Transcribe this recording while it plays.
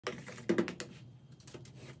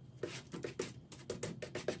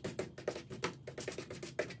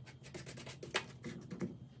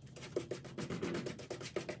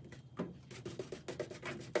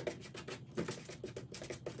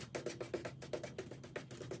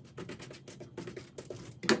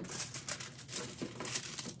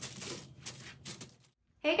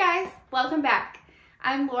Hey guys, welcome back.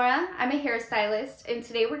 I'm Laura, I'm a hairstylist, and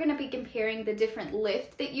today we're going to be comparing the different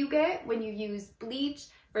lift that you get when you use bleach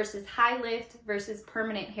versus high lift versus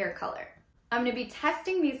permanent hair color. I'm going to be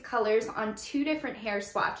testing these colors on two different hair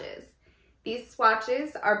swatches. These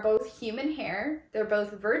swatches are both human hair. They're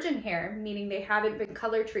both virgin hair, meaning they haven't been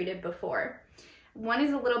color treated before. One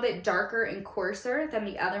is a little bit darker and coarser than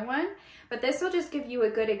the other one, but this will just give you a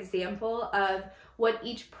good example of what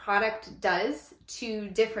each product does to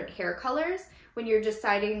different hair colors when you're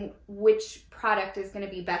deciding which product is going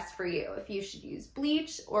to be best for you, if you should use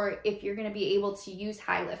bleach or if you're going to be able to use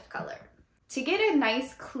high lift color. To get a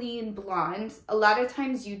nice clean blonde, a lot of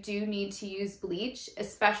times you do need to use bleach,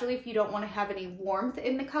 especially if you don't want to have any warmth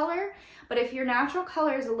in the color. But if your natural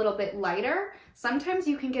color is a little bit lighter, sometimes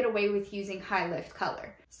you can get away with using high lift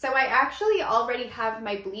color. So I actually already have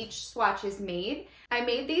my bleach swatches made. I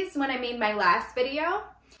made these when I made my last video.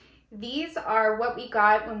 These are what we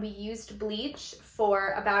got when we used bleach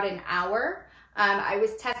for about an hour. I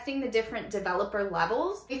was testing the different developer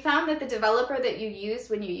levels. We found that the developer that you use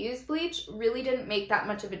when you use bleach really didn't make that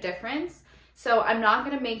much of a difference. So I'm not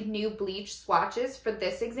going to make new bleach swatches for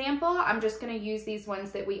this example. I'm just going to use these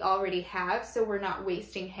ones that we already have so we're not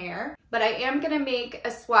wasting hair. But I am going to make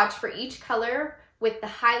a swatch for each color with the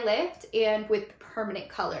high lift and with the permanent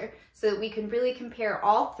color so that we can really compare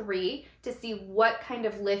all three to see what kind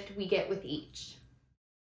of lift we get with each.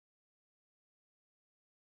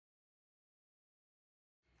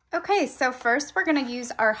 Okay, so first we're going to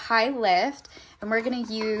use our high lift, and we're going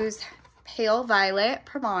to use Pale Violet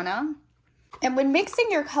Pravana. And when mixing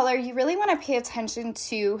your color, you really want to pay attention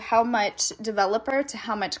to how much developer to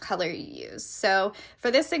how much color you use. So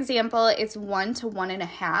for this example, it's 1 to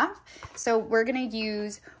 1.5. So we're going to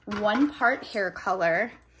use 1 part hair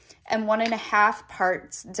color and 1.5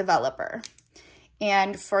 parts developer.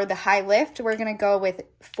 And for the high lift, we're going to go with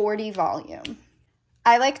 40 volume.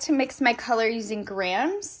 I like to mix my color using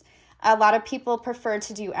grams. A lot of people prefer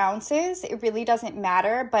to do ounces. It really doesn't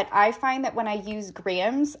matter, but I find that when I use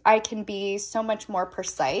grams, I can be so much more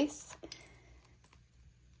precise.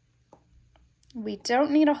 We don't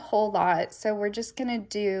need a whole lot, so we're just gonna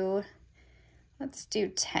do, let's do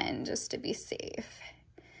 10 just to be safe.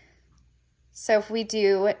 So if we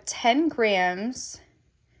do 10 grams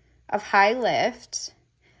of high lift,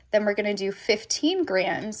 then we're gonna do 15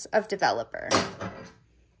 grams of developer.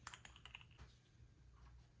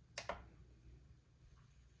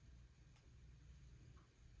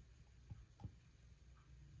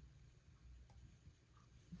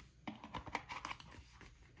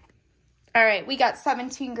 All right, we got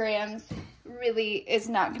 17 grams, really is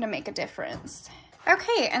not gonna make a difference.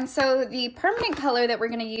 Okay, and so the permanent color that we're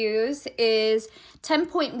gonna use is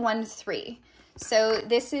 10.13. So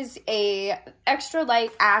this is a extra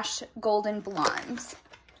light ash golden blonde.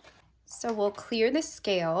 So we'll clear the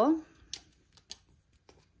scale.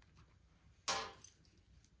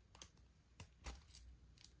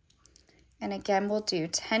 And again, we'll do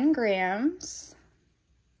 10 grams.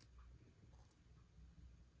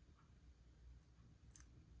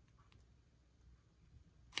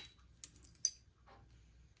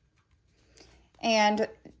 And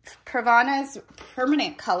Pravana's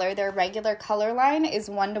permanent color, their regular color line, is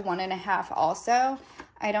 1 to 1.5 also.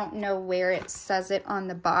 I don't know where it says it on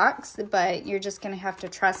the box, but you're just going to have to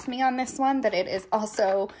trust me on this one that it is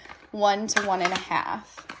also 1 to 1.5.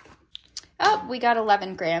 Oh, we got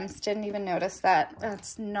 11 grams. Didn't even notice that.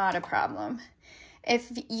 That's not a problem.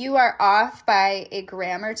 If you are off by a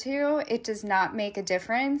gram or two, it does not make a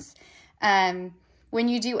difference. When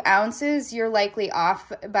you do ounces, you're likely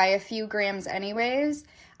off by a few grams anyways.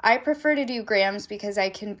 I prefer to do grams because I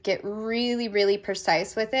can get really, really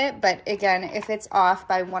precise with it. But again, if it's off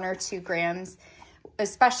by 1 or 2 grams,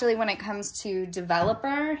 especially when it comes to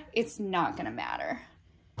developer, it's not gonna matter.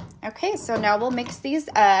 Okay, so now we'll mix these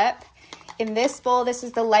up. In this bowl, this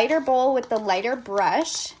is the lighter bowl with the lighter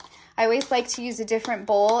brush. I always like to use a different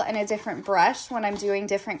bowl and a different brush when I'm doing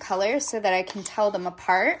different colors so that I can tell them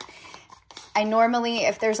apart. I normally,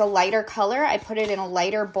 if there's a lighter color, I put it in a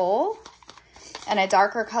lighter bowl, and a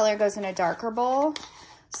darker color goes in a darker bowl.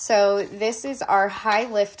 So this is our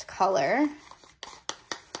high lift color,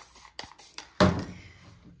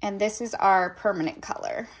 and this is our permanent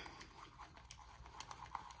color.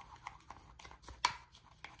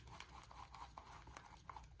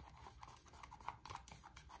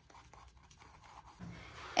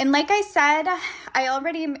 And like I said, I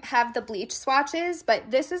already have the bleach swatches, but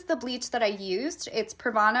this is the bleach that I used. It's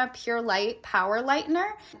Pravana Pure Light Power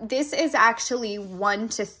Lightener. This is actually 1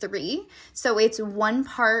 to 3. So it's 1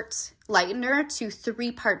 part lightener to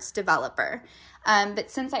 3 parts developer. But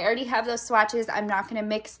since I already have those swatches, I'm not going to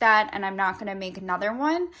mix that and I'm not going to make another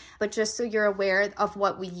one, but just so you're aware of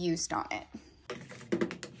what we used on it.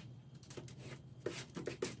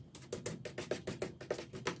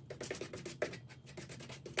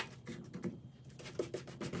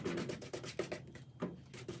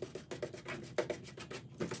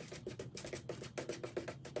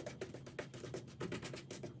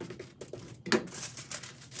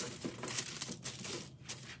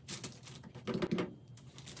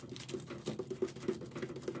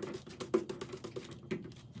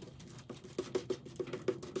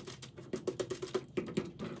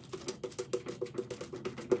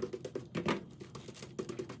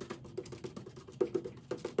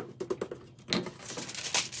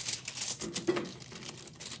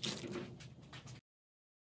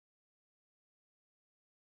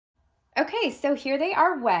 Okay, so here they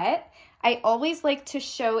are wet. I always like to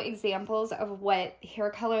show examples of what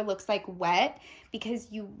hair color looks like wet because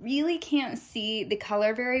you really can't see the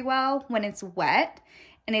color very well when it's wet,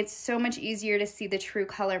 and it's so much easier to see the true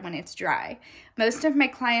color when it's dry. Most of my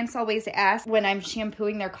clients always ask when I'm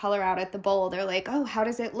shampooing their color out at the bowl, they're like, oh, how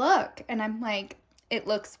does it look? And I'm like, it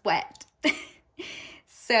looks wet.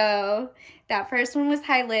 So that first one was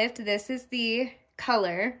high lift. This is the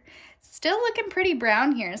color. Still looking pretty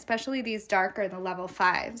brown here, especially these darker, the level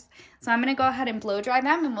 5s. So I'm gonna go ahead and blow dry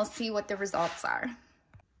them and we'll see what the results are.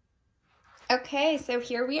 Okay, so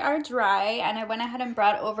here we are dry, and I went ahead and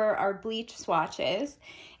brought over our bleach swatches.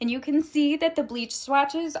 And you can see that the bleach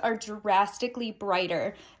swatches are drastically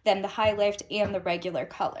brighter than the high lift and the regular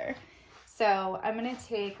color. So I'm gonna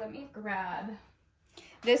let me grab,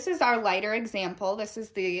 this is our lighter example. This is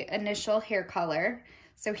the initial hair color.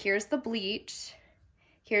 So here's the bleach.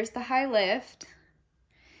 Here's the high lift,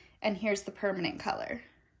 and here's the permanent color.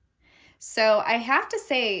 So I have to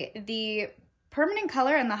say the permanent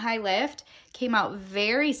color and the high lift came out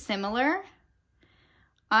very similar.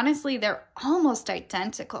 Honestly, they're almost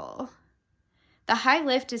identical. The high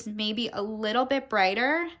lift is maybe a little bit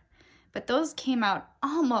brighter, but those came out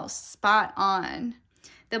almost spot on.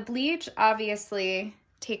 The bleach obviously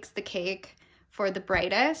takes the cake for the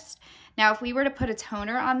brightest. Now, if we were to put a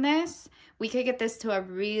toner on this, we could get this to a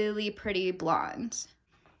really pretty blonde.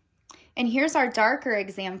 And here's our darker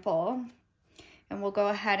example. And we'll go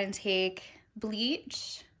ahead and take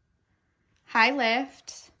bleach, high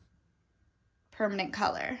lift, permanent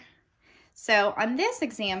color. So on this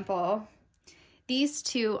example, these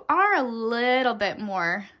two are a little bit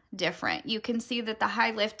more different. You can see that the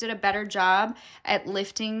high lift did a better job at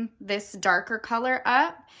lifting this darker color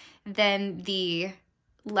up than the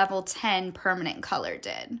level 10 permanent color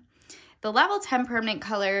did. The level 10 permanent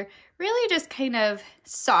color really just kind of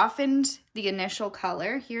softened the initial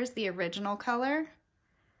color. Here's the original color.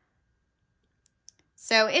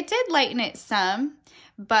 So it did lighten it some,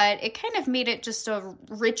 but it kind of made it just a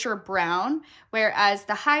richer brown, whereas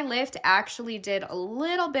the high lift actually did a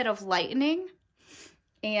little bit of lightening.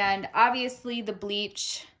 And obviously the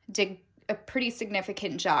bleach did a pretty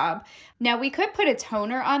significant job. Now we could put a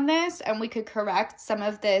toner on this and we could correct some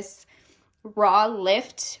of this raw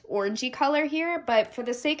lift orangey color here, but for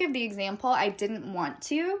the sake of the example, I didn't want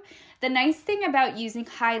to. The nice thing about using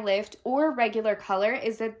high lift or regular color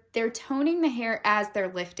is that they're toning the hair as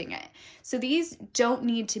they're lifting it. So these don't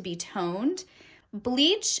need to be toned.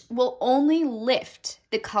 Bleach will only lift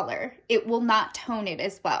the color. It will not tone it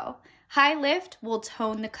as well. High lift will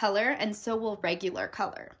tone the color, and so will regular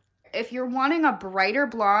color. If you're wanting a brighter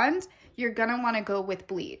blonde, you're gonna wanna go with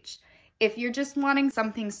bleach. If you're just wanting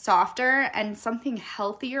something softer and something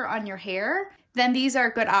healthier on your hair, then these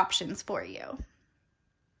are good options for you.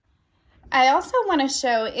 I also want to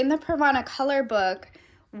show in the Pravana color book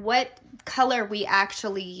what color we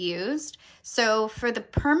actually used. So for the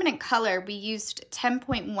permanent color, we used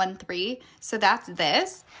 10.13, so that's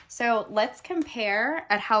this. So let's compare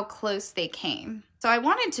at how close they came. So I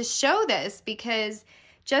wanted to show this because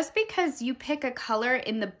just because you pick a color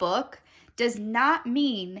in the book does not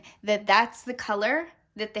mean that that's the color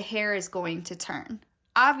that the hair is going to turn.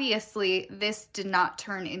 Obviously, this did not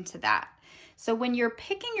turn into that. So when you're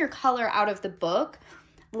picking your color out of the book,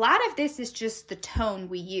 a lot of this is just the tone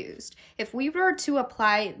we used. If we were to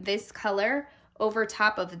apply this color over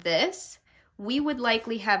top of this, we would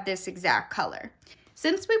likely have this exact color.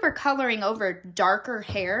 Since we were coloring over darker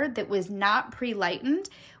hair that was not pre-lightened,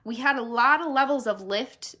 we had a lot of levels of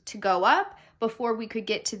lift to go up before we could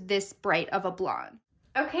get to this bright of a blonde.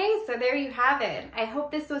 Okay, so there you have it. I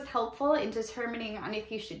hope this was helpful in determining on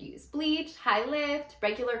if you should use bleach, high lift,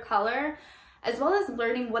 regular color, as well as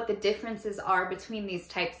learning what the differences are between these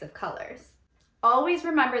types of colors. Always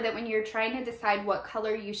remember that when you're trying to decide what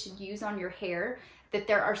color you should use on your hair, that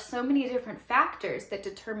there are so many different factors that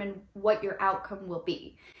determine what your outcome will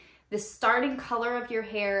be. The starting color of your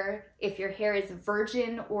hair, if your hair is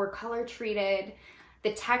virgin or color treated,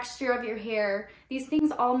 the texture of your hair, these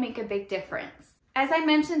things all make a big difference. As I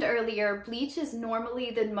mentioned earlier, bleach is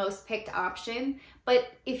normally the most picked option,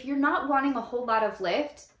 but if you're not wanting a whole lot of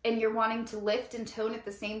lift and you're wanting to lift and tone at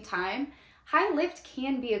the same time, high lift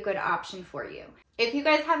can be a good option for you. If you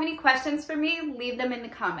guys have any questions for me, leave them in the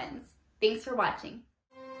comments. Thanks for watching.